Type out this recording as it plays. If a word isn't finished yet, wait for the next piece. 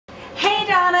Hey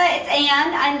Donna, it's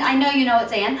Ann. I know you know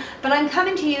it's Ann, but I'm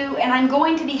coming to you and I'm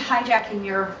going to be hijacking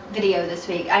your video this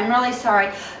week. I'm really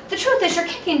sorry. The truth is you're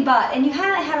kicking butt and you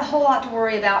haven't had a whole lot to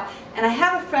worry about, and I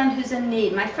have a friend who's in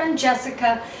need. My friend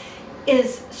Jessica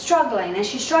is struggling, and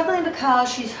she's struggling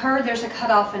because she's heard there's a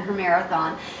cutoff in her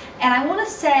marathon. And I want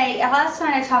to say, last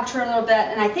night I talked to her a little bit,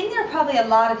 and I think there are probably a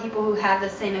lot of people who have the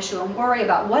same issue and worry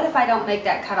about, what if I don't make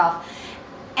that cutoff?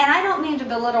 And I don't mean to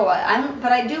belittle it,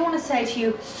 but I do want to say to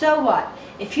you, so what?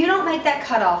 If you don't make that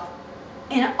cutoff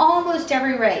in almost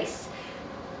every race,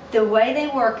 the way they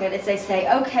work it is they say,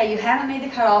 okay, you haven't made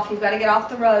the cutoff, you've got to get off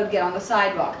the road, get on the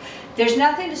sidewalk. There's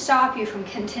nothing to stop you from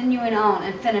continuing on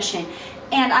and finishing.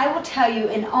 And I will tell you,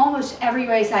 in almost every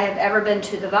race I have ever been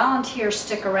to, the volunteers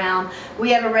stick around.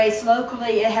 We have a race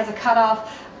locally, it has a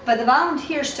cutoff, but the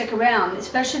volunteers stick around,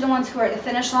 especially the ones who are at the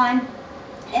finish line.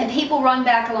 And people run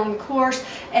back along the course,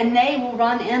 and they will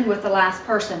run in with the last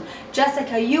person.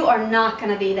 Jessica, you are not going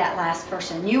to be that last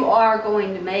person. You are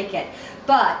going to make it.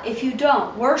 But if you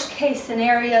don't, worst case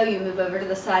scenario, you move over to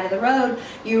the side of the road,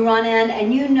 you run in,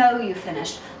 and you know you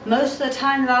finished. Most of the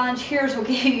time, the volunteers will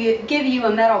give you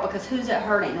a medal, because who's it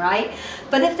hurting, right?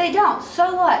 But if they don't,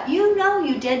 so what? You know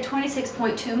you did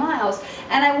 26.2 miles.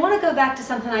 And I want to go back to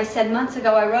something I said months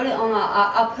ago. I wrote it on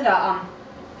I'll put a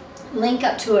link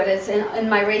up to it. It's in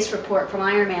my race report from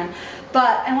Ironman.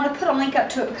 But I want to put a link up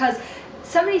to it because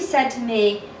somebody said to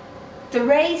me, the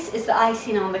race is the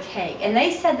icing on the cake. And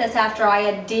they said this after I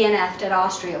had DNF'd at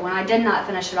Austria, when I did not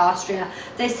finish at Austria.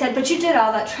 They said, but you did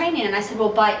all that training. And I said, well,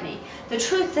 bite me. The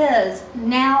truth is,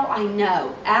 now I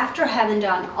know, after having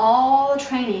done all the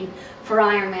training for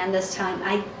Ironman this time,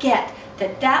 I get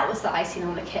that that was the icing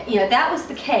on the cake. You know, that was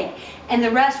the cake. And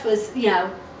the rest was, you know,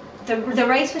 the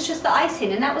race was just the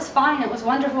icing, and that was fine. It was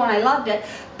wonderful, and I loved it.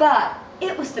 But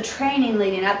it was the training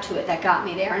leading up to it that got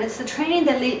me there, and it's the training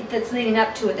that's leading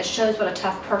up to it that shows what a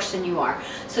tough person you are.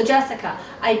 So Jessica,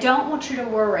 I don't want you to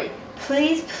worry.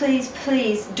 Please, please,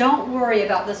 please don't worry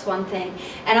about this one thing.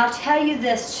 And I'll tell you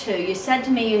this too. You said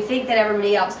to me you think that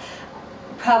everybody else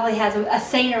probably has a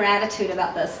saner attitude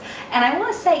about this. And I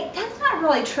want to say that's not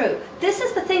really true. This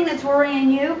is the thing that's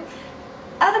worrying you.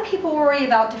 Other people worry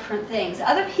about different things.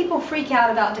 Other people freak out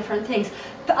about different things.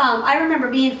 I remember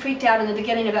being freaked out in the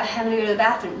beginning about having to go to the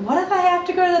bathroom. What if I have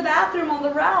to go to the bathroom on the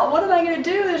route? What am I going to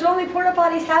do? There's only porta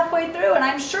potties halfway through, and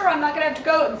I'm sure I'm not going to have to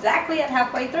go exactly at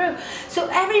halfway through. So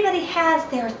everybody has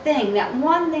their thing, that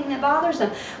one thing that bothers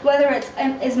them. Whether it's,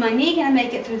 is my knee going to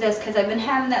make it through this because I've been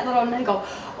having that little niggle?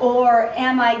 Or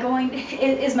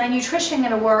is my nutrition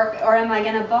going to work, or am I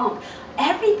going to bump?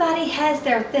 Everybody has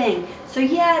their thing. So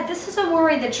yeah, this is a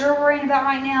worry that you're worrying about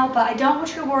right now, but I don't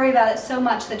want you to worry about it so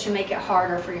much that you make it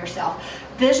harder for yourself.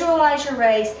 Visualize your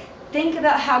race. Think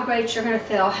about how great you're going to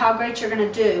feel, how great you're going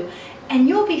to do, and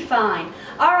you'll be fine.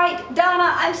 All right,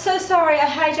 Donna, I'm so sorry I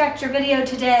hijacked your video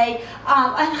today.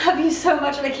 I love you so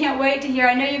much, and I can't wait to hear.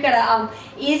 I know you got a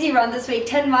easy run this week,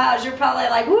 10 miles. You're probably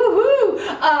like, woohoo!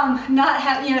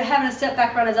 Having a step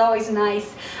back run is always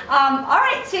nice. All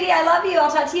right, sweetie, I love you.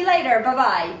 I'll talk to you later.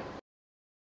 Bye-bye.